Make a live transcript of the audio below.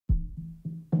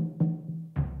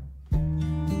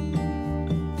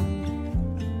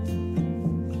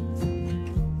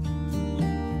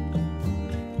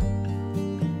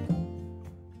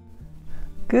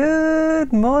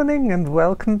Good morning and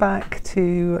welcome back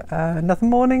to another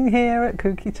morning here at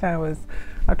Kooky Towers.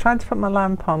 I tried to put my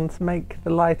lamp on to make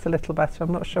the light a little better.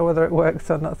 I'm not sure whether it works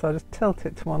or not, so I'll just tilt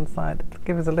it to one side to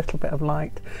give us a little bit of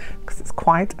light because it's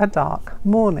quite a dark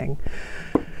morning.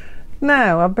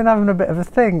 Now, I've been having a bit of a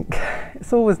think.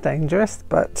 It's always dangerous,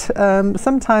 but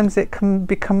sometimes it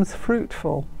becomes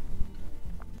fruitful.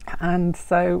 And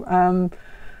so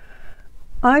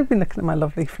I've been looking at my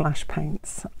lovely Flashe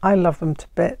paints. I love them to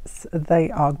bits.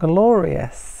 They are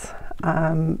glorious.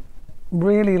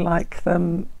 Really like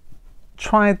them.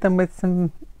 Tried them with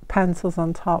some pencils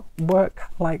on top. Work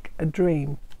like a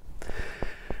dream.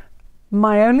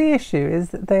 My only issue is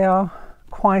that they are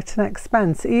quite an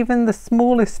expense. Even the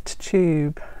smallest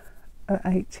tube at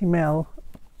 80mm,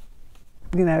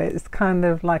 you know, it's kind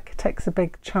of like it takes a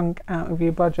big chunk out of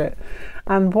your budget.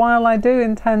 And while I do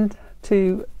intend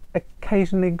to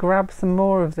occasionally grab some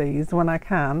more of these when I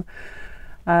can,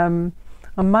 I'm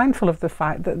mindful of the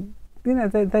fact that, you know,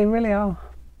 they really are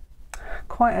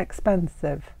quite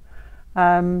expensive.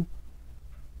 A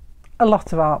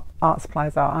lot of art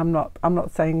supplies are. I'm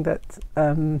not saying that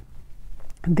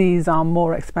these are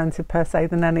more expensive per se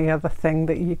than any other thing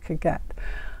that you could get,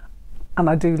 and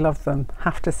I do love them,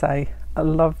 have to say. I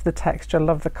love the texture,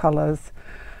 love the colours,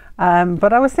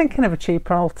 but I was thinking of a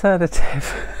cheaper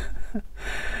alternative.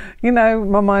 You know,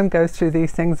 my mind goes through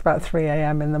these things about 3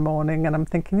 AM in the morning, and I'm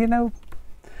thinking, you know,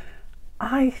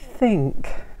 I think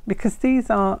because they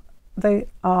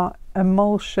are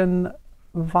emulsion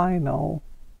vinyl.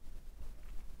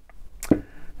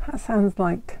 That sounds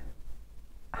like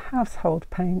household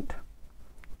paint.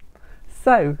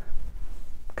 So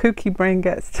Kooky brain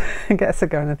gets a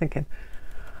go, and I'm thinking,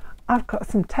 I've got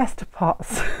some tester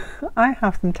pots. I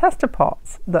have some tester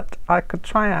pots that I could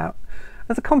try out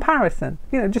as a comparison,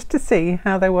 you know, just to see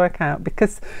how they work out,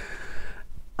 because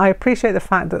I appreciate the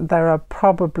fact that there are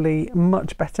probably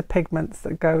much better pigments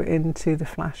that go into the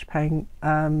Flashe paint,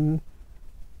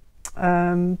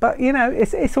 but you know,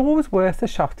 it's always worth a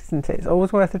shot, isn't it? It's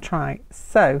always worth a try.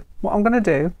 So what I'm going to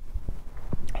do,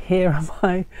 here are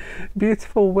my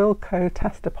beautiful Wilko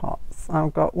tester pots.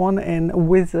 I've got one in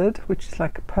Wizard, which is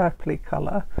like a purpley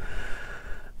colour.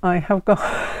 I've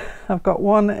got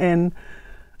one in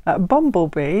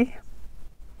Bumblebee.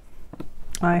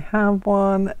 I have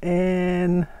one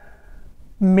in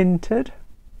Minted,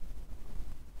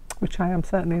 which I am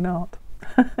certainly not.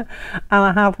 And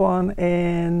I have one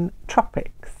in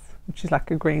Tropics, which is like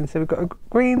a green. So we've got a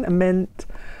green, a mint,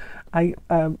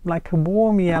 like a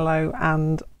warm yellow,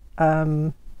 and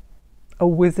a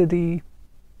wizardy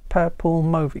purple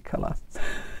mauvey colour.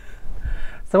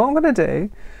 So what I'm going to do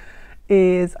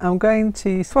is I'm going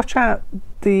to swatch out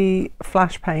the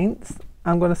Flashe paints.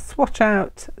 I'm going to swatch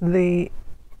out the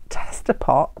tester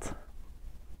pot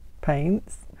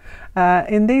paints.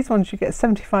 In these ones you get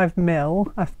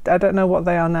 75mm. I don't know what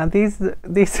they are now. These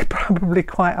are probably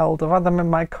quite old. I've had them in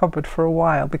my cupboard for a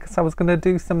while because I was going to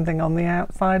do something on the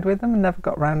outside with them and never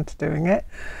got round to doing it.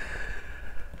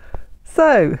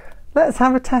 So let's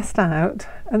have a test out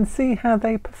and see how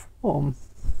they perform.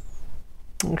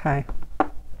 Okay.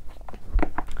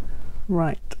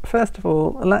 Right, first of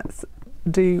all, let's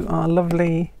do our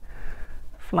lovely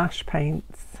Flashe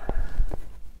paints.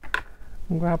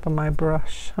 I'm grabbing my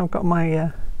brush. I've got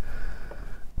my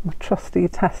my trusty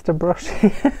tester brush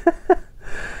here.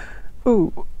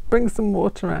 Ooh, bring some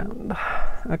water around.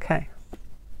 Okay.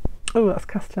 Oh, that's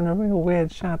casting a real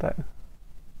weird shadow.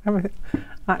 Everything.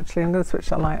 Actually, I'm going to switch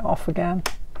that light off again.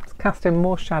 It's casting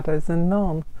more shadows than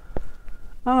none.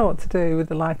 I don't know what to do with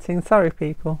the lighting. Sorry,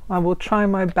 people. I will try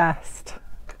my best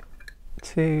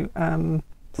to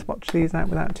swatch these out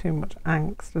without too much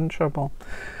angst and trouble.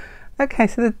 Okay,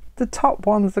 so the top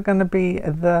ones are going to be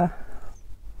the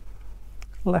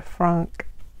Le Franc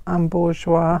and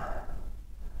Bourgeois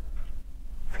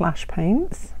Flashe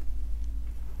paints.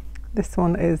 This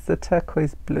one is the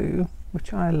turquoise blue,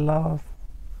 which I love.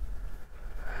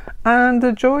 And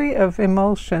the joy of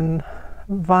emulsion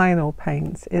vinyl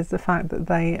paints is the fact that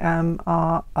they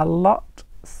are a lot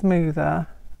smoother.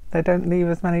 They don't leave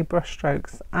as many brush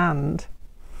strokes, and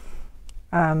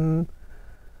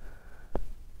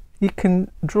you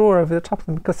can draw over the top of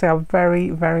them because they are very,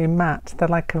 very matte. They're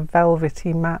like a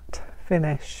velvety matte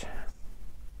finish.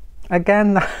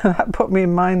 Again, that put me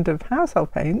in mind of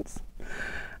household paints,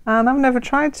 and I've never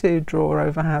tried to draw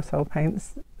over household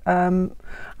paints.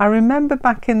 I remember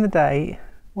back in the day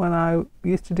when I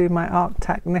used to do my art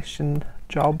technician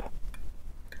job,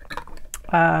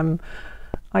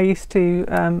 I used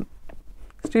to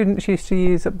students used to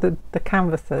use up the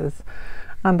canvases,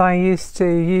 and I used to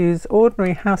use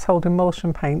ordinary household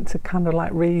emulsion paint to kind of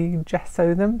like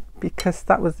re-gesso them, because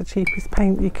that was the cheapest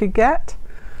paint you could get.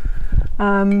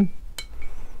 And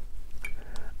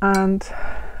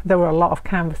there were a lot of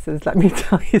canvases, let me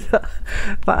tell you, that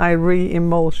I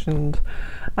re-emulsioned,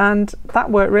 and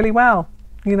that worked really well,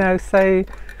 you know. So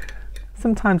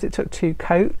sometimes it took 2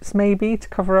 coats maybe to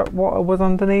cover up what was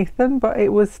underneath them, but it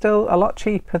was still a lot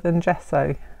cheaper than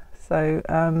gesso. So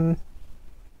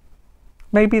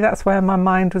maybe that's where my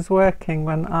mind was working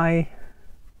when I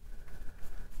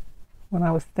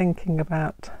was thinking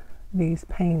about these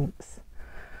paints.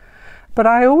 But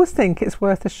I always think it's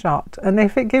worth a shot, and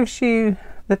if it gives you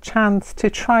the chance to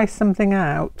try something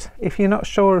out, if you're not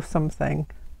sure of something,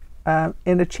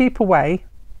 in a cheaper way,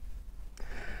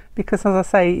 because as I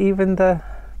say, even the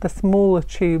smaller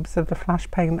tubes of the Flashe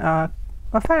Paint are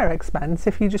a fair expense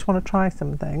if you just want to try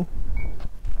something.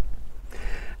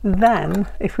 Then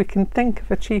if we can think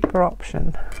of a cheaper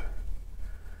option,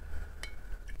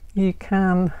 you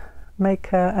can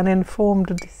make an informed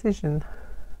decision.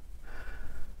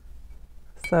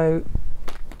 So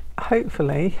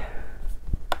hopefully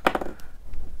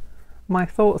my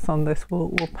thoughts on this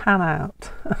will pan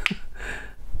out.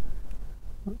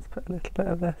 Let's put a little bit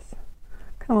of this.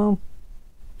 Come on,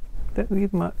 don't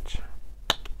need much,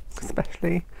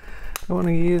 especially I don't want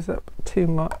to use up too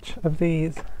much of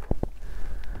these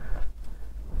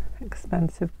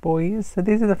expensive boys. So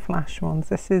these are the Flashe ones.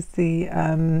 This is the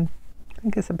I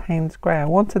think it's a Payne's Grey. I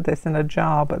wanted this in a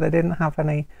jar, but they didn't have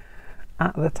any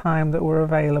at the time that were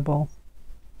available.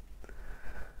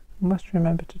 I must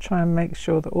remember to try and make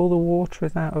sure that all the water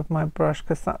is out of my brush,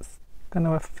 because that's going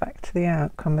to affect the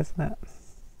outcome, isn't it?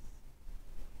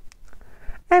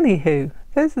 Anywho,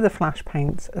 those are the Flashe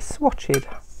paints swatched.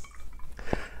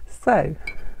 So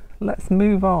let's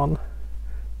move on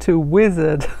to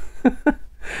Wizard.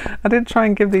 I did try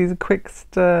and give these a quick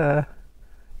stir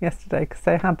yesterday because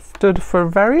they had stood for a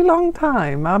very long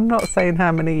time. I'm not saying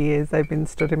how many years they've been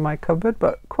stood in my cupboard,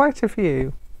 but quite a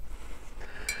few.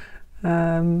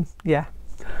 Yeah,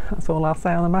 that's all I'll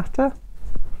say on the matter.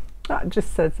 That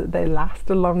just says that they last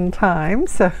a long time,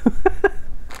 so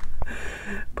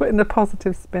putting a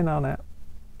positive spin on it.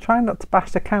 Try not to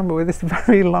bash the camera with this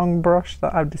very long brush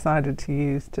that I've decided to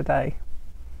use today.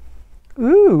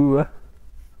 Ooh,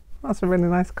 that's a really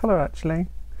nice colour actually.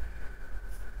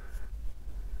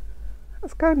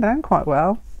 That's going down quite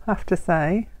well, I have to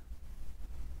say.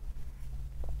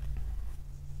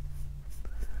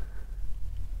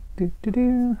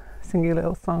 Sing you a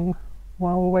little song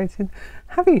while we're waiting.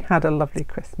 Have you had a lovely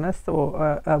Christmas,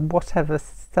 or whatever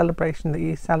celebration that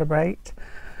you celebrate?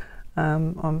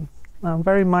 I'm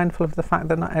very mindful of the fact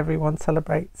that not everyone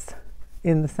celebrates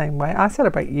in the same way. I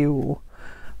celebrate Yule.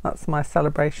 That's my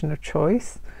celebration of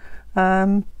choice.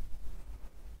 But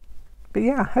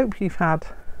yeah, I hope you've had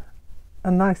a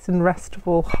nice and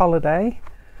restful holiday,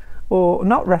 or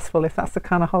not restful if that's the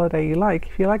kind of holiday you like.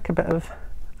 If you like a bit of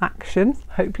action,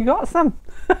 hope you got some.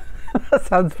 That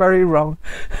sounds very wrong.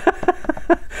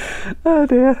 Oh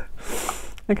dear.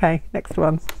 Okay, next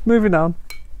one. Moving on.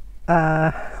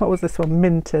 What was this one?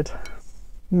 Minted.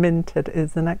 Minted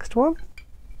is the next one.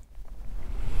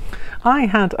 I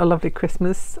had a lovely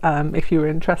Christmas, if you were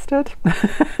interested.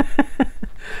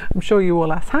 I'm sure you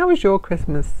all asked, how was your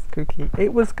Christmas, Kooky?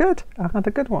 It was good. I had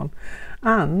a good one.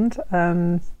 And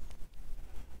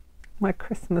my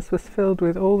Christmas was filled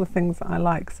with all the things that I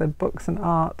like, so books and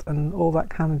art and all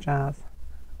that kind of jazz.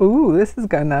 Ooh, this is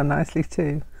going down nicely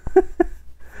too.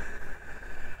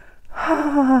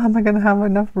 Am I going to have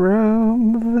enough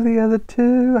room for the other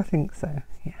two? I think so,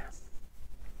 yeah.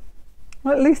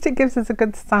 Well, at least it gives us a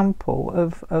good sample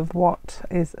of what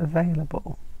is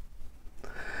available.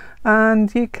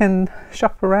 And you can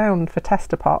shop around for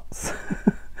tester pots.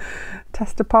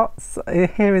 Tester pots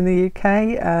here in the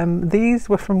UK. These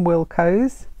were from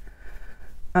Wilko's,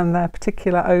 and their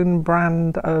particular own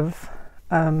brand of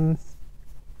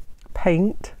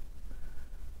paint,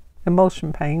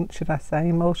 emulsion paint should I say,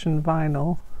 emulsion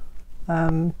vinyl.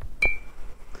 And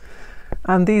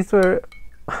these were,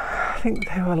 I think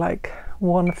they were like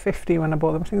 £1.50 when I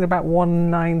bought them. I think they're about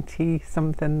 £1.90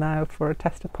 something now for a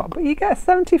tester pot, but you get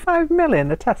 75ml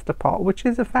in a tester pot, which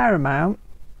is a fair amount.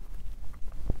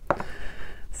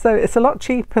 So it's a lot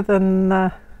cheaper than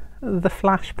the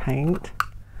Flashe paint.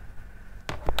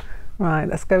 Right,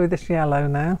 let's go with this yellow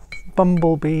now.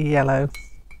 Bumblebee yellow.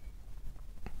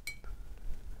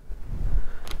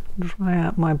 Dry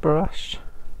out my brush.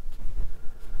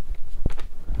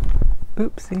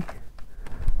 Oopsie.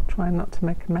 Try not to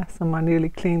make a mess on my newly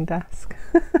clean desk.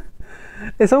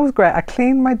 It's always great. I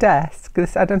clean my desk. I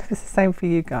don't know if it's the same for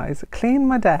you guys. I clean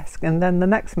my desk, and then the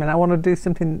next minute I want to do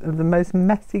something of the most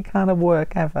messy kind of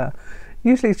work ever.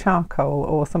 Usually charcoal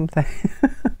or something,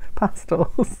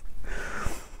 pastels.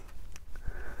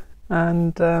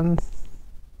 And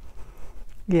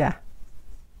yeah,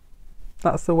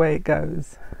 that's the way it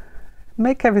goes.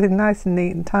 Make everything nice and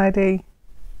neat and tidy,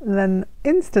 and then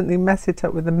instantly mess it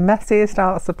up with the messiest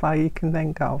art supply you can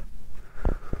think of.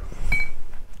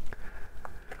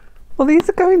 Well, these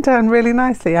are going down really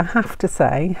nicely, I have to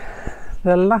say.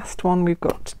 The last one we've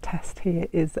got to test here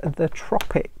is the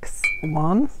Tropics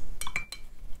one.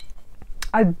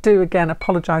 I do again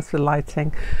apologise for the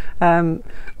lighting. I'm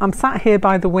sat here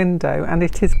by the window, and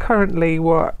it is currently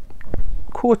what,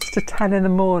 9:45 in the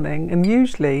morning, and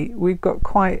usually we've got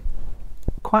quite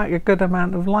a good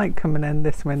amount of light coming in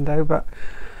this window, but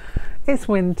it's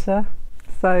winter,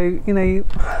 so you know,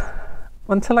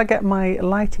 until I get my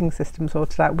lighting system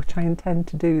sorted out, which I intend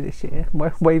to do this year,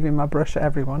 waving my brush at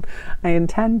everyone, I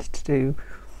intend to do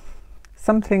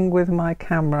something with my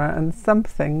camera and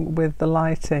something with the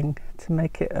lighting to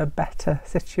make it a better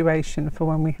situation for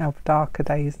when we have darker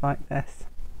days like this.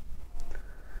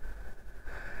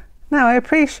 Now, I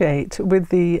appreciate with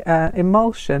the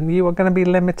emulsion, you are going to be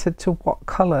limited to what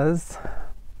colours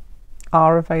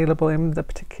are available in the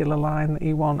particular line that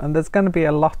you want, and there's going to be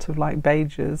a lot of like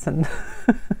beiges and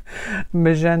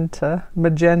magenta.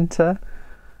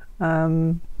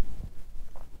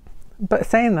 But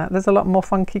saying that, there's a lot more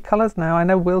funky colours now. I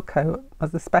know Wilko,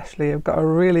 as especially, have got a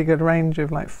really good range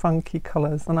of like funky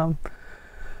colours, and I'm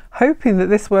hoping that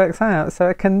this works out so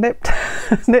I can nip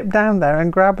down there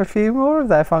and grab a few more of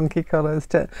their funky colours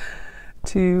to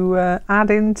add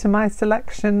into my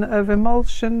selection of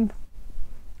emulsion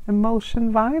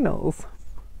vinyls.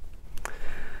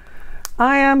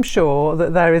 I am sure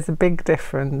that there is a big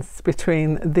difference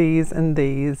between these and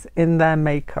these in their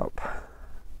makeup.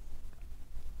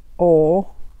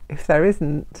 Or if there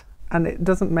isn't, and it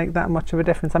doesn't make that much of a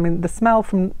difference. I mean, the smell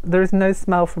there is no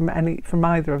smell from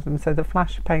either of them. So the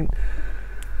Flashe Paint,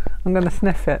 I'm going to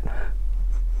sniff it.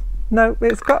 No,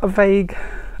 it's got a vague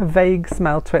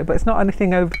smell to it, but it's not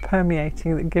anything over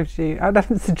permeating that gives you. I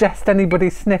don't suggest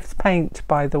anybody sniffs paint,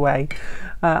 by the way.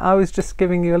 I was just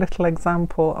giving you a little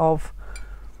example of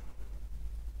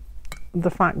the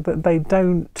fact that they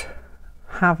don't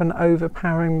have an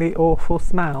overpoweringly awful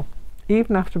smell,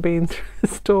 even after being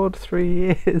stored 3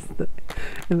 years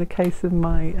in the case of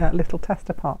my little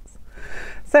tester pots.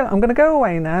 So I'm going to go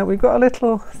away now. We've got a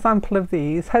little sample of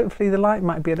these. Hopefully the light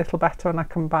might be a little better when I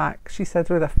come back, she says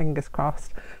with her fingers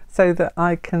crossed, so that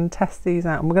I can test these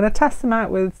out. And we're going to test them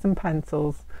out with some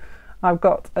pencils. I've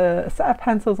got a set of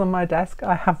pencils on my desk.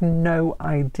 I have no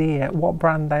idea what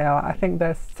brand they are. I think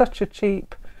they're such a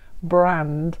cheap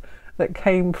brand that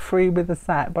came free with the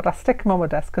set, but I stick them on my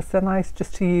desk because they're nice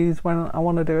just to use when I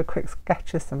want to do a quick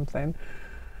sketch or something.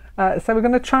 So we're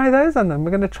going to try those on them.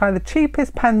 We're going to try the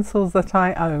cheapest pencils that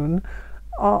I own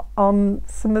on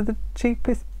some of the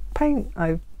cheapest paint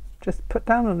I've just put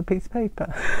down on a piece of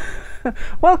paper.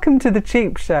 Welcome to the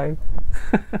cheap show.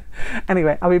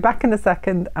 Anyway, I'll be back in a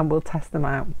second and we'll test them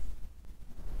out.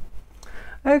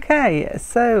 Okay,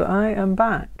 so I am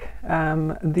back.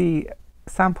 The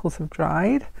samples have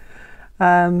dried.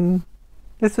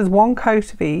 This was 1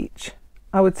 coat of each.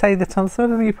 I would say that on some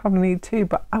of them you probably need 2,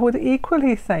 but I would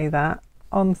equally say that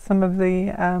on some of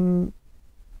the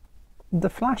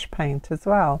Flashe Paint as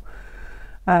well.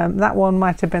 That one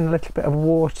might have been a little bit of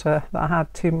water that I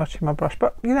had too much in my brush,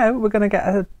 but you know, we're going to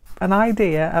get an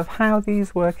idea of how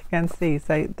these work against these.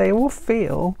 They all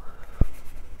feel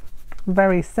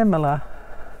very similar.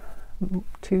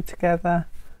 2 together.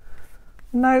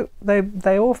 No,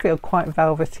 they all feel quite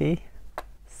velvety.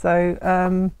 So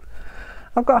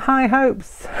I've got high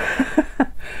hopes.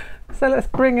 So let's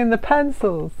bring in the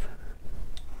pencils.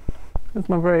 That's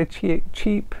my very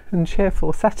cheap and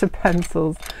cheerful set of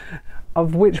pencils,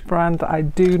 of which brand I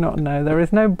do not know. There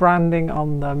is no branding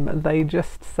on them. They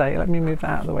just say, let me move that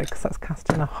out of the way because that's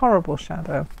casting a horrible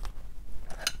shadow.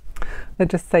 They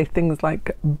just say things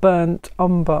like burnt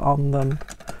umber on them.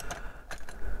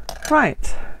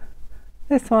 Right,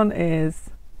 this one is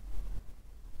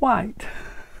white.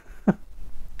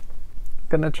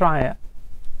 Gonna try it,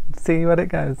 see what it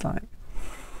goes like.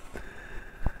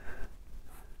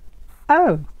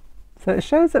 Oh, so it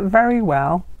shows it very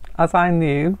well, as I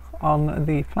knew, on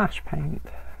the Flashe Paint.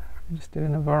 I'm just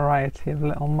doing a variety of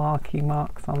little marky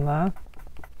marks on there.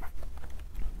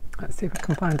 Let's see if I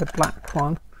can find a black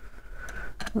one.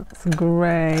 That's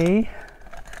grey,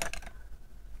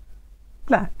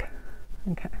 black.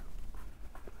 Okay.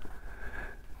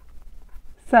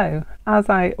 So, as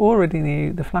I already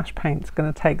knew, the Flashe Paint's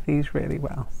going to take these really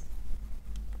well.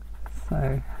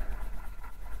 So,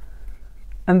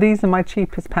 and these are my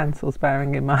cheapest pencils,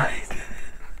 bearing in mind.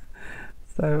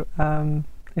 So,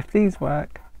 if these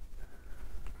work,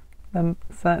 then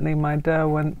certainly my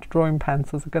Derwent drawing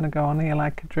pencils are going to go on here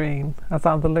like a dream, as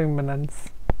are the luminance.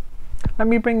 Let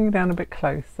me bring you down a bit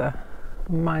closer.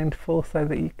 I'm mindful so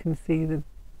that you can see the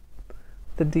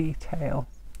detail.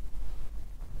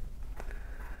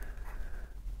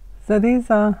 So these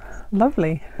are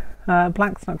lovely.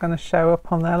 Black's not going to show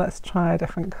up on there. Let's try a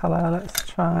different colour. Let's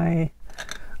try,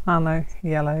 I don't know,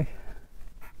 yellow.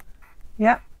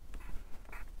 Yep.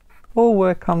 All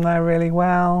work on there really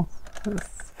well.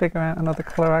 Let's figure out another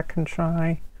colour I can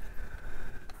try.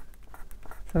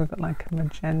 So we've got like a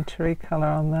magenta-y colour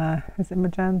on there. Is it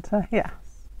magenta? Yes,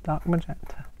 dark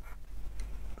magenta.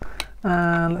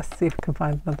 And let's see if we can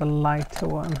find another lighter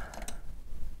one.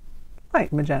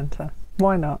 Light magenta.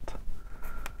 Why not?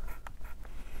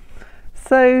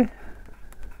 So,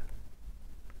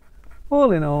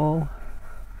 all in all,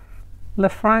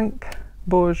 Lefranc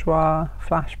Bourgeois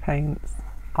Flashe Paints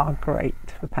are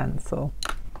great for pencil.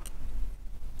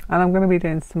 And I'm going to be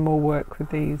doing some more work with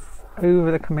these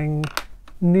over the coming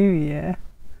new year.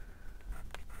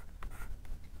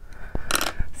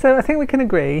 So I think we can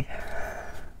agree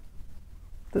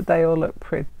that they all look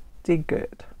pretty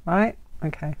good, right?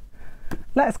 Okay.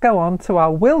 Let's go on to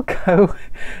our Wilko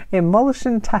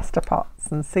emulsion tester pots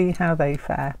and see how they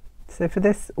fare. So for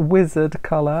this wizard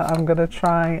colour, I'm going to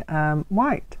try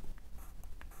white.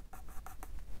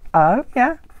 Oh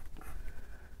yeah,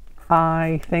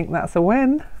 I think that's a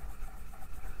win.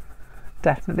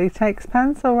 Definitely takes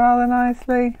pencil rather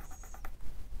nicely.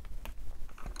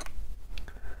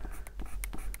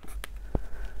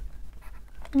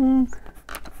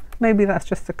 Maybe that's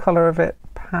just the colour of it.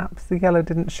 Perhaps the yellow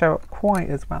didn't show up quite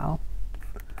as well.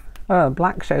 Oh,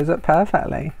 black shows up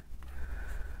perfectly.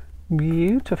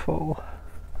 Beautiful,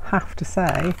 have to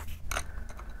say.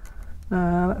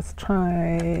 Let's try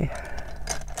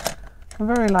a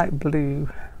very light blue.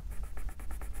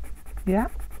 Yeah,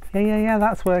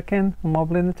 that's working. I'm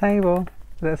wobbling the table,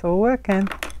 but it's all working.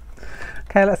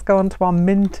 Okay, let's go on to our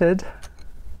minted.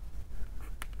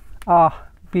 Ah,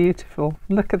 beautiful.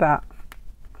 Look at that.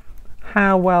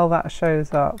 How well that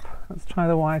shows up. Let's try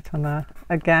the white on there.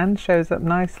 Again, shows up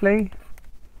nicely.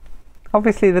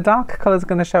 Obviously the darker colours are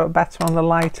going to show up better on the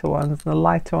lighter ones, and the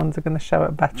lighter ones are going to show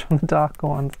up better on the darker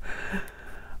ones.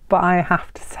 But I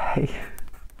have to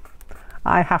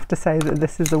say that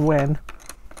this is a win.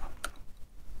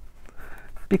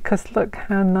 Because look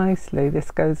how nicely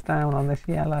this goes down on this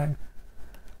yellow.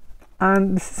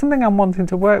 And this is something I'm wanting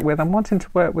to work with. I'm wanting to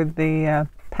work with the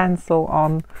pencil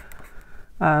on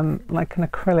like an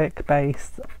acrylic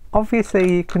base.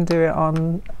 Obviously you can do it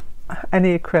on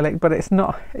any acrylic, but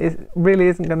it really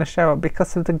isn't going to show up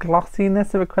because of the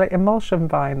glossiness of acrylic. Emulsion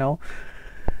vinyl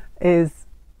is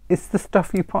the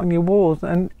stuff you put on your walls,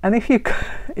 and if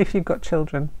you've got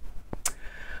children,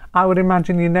 I would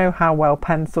imagine you know how well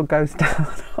pencil goes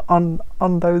down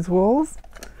on those walls.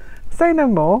 Say no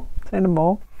more, say no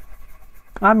more.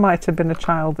 I might have been a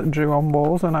child that drew on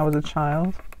walls when I was a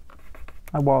child.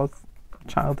 I was a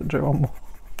child that drew on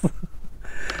walls.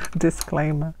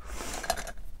 Disclaimer.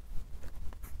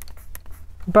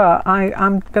 But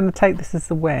I'm going to take this as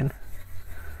a win.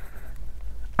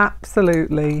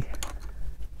 Absolutely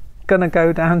going to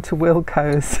go down to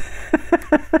Wilko's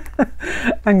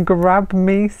and grab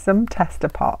me some tester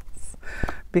pots,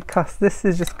 because this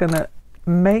is just going to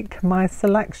make my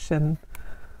selection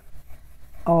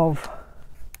of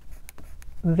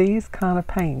these kind of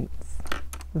paints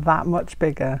that much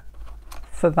bigger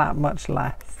for that much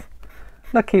less.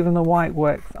 Look, even the white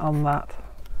works on that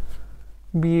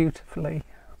beautifully.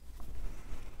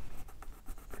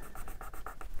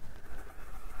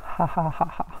 Ha ha ha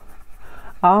ha.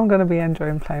 I'm going to be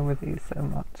enjoying playing with these so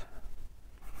much.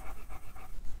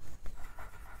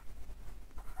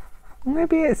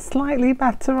 Maybe it's slightly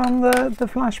better on the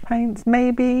Flashe Paints,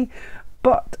 maybe,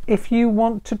 but if you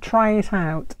want to try it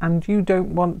out and you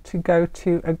don't want to go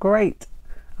to a great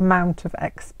amount of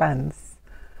expense,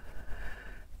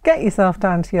 get yourself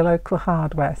down to your local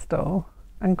hardware store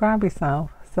and grab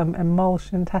yourself some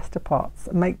emulsion tester pots.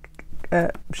 Make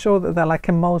sure that they're like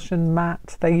emulsion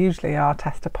matte. They usually are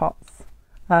tester pots.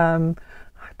 I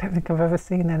don't think I've ever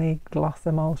seen any gloss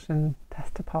emulsion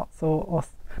tester pots, or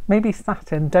maybe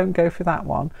satin. Don't go for that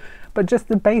one, but just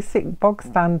the basic bog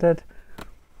standard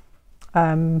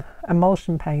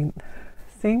emulsion paint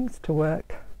seems to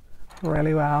work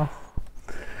really well.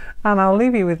 And I'll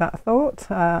leave you with that thought.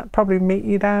 Probably meet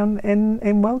you down in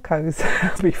Wilko's.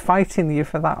 I'll be fighting you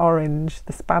for that orange,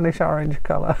 the Spanish orange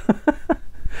colour.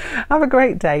 Have a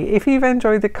great day. If you've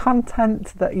enjoyed the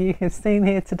content that you have seen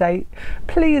here today,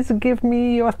 please give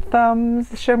me your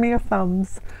thumbs, show me your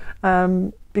thumbs,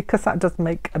 because that does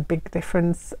make a big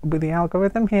difference with the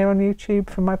algorithm here on YouTube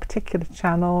for my particular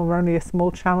channel. We're only a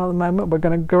small channel at the moment. We're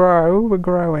going to grow, we're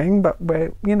growing, but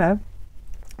we're, you know,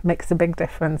 makes a big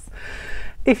difference.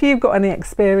 If you've got any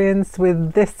experience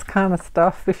with this kind of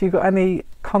stuff, if you've got any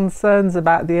concerns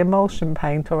about the emulsion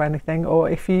paint or anything, or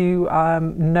if you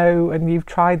know and you've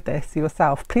tried this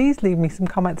yourself, please leave me some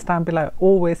comments down below.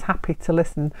 Always happy to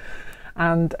listen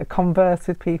and converse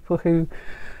with people who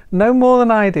know more than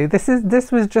I do.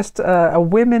 This was just a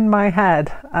whim in my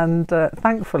head, and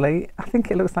thankfully I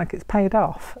think it looks like it's paid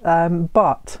off.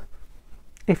 But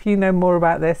if you know more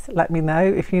about this, let me know.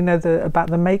 If you know about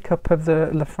the makeup of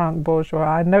the Lefranc Bourgeois,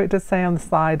 I know it does say on the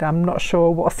side, I'm not sure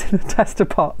what's in the tester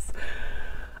pots.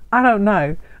 I don't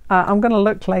know. I'm going to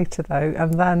look later though,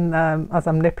 and then as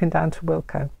I'm nipping down to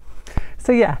Wilko.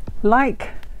 So yeah,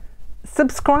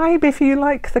 subscribe if you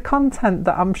like the content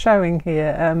that I'm showing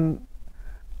here.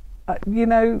 You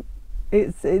know,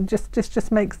 it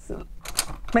just makes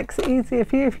it easier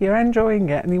for you if you're enjoying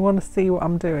it and you want to see what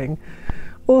I'm doing.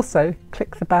 Also,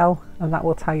 click the bell and that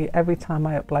will tell you every time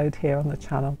I upload here on the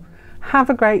channel. Have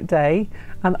a great day,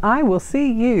 and I will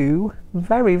see you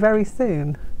very, very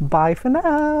soon. Bye for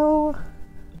now.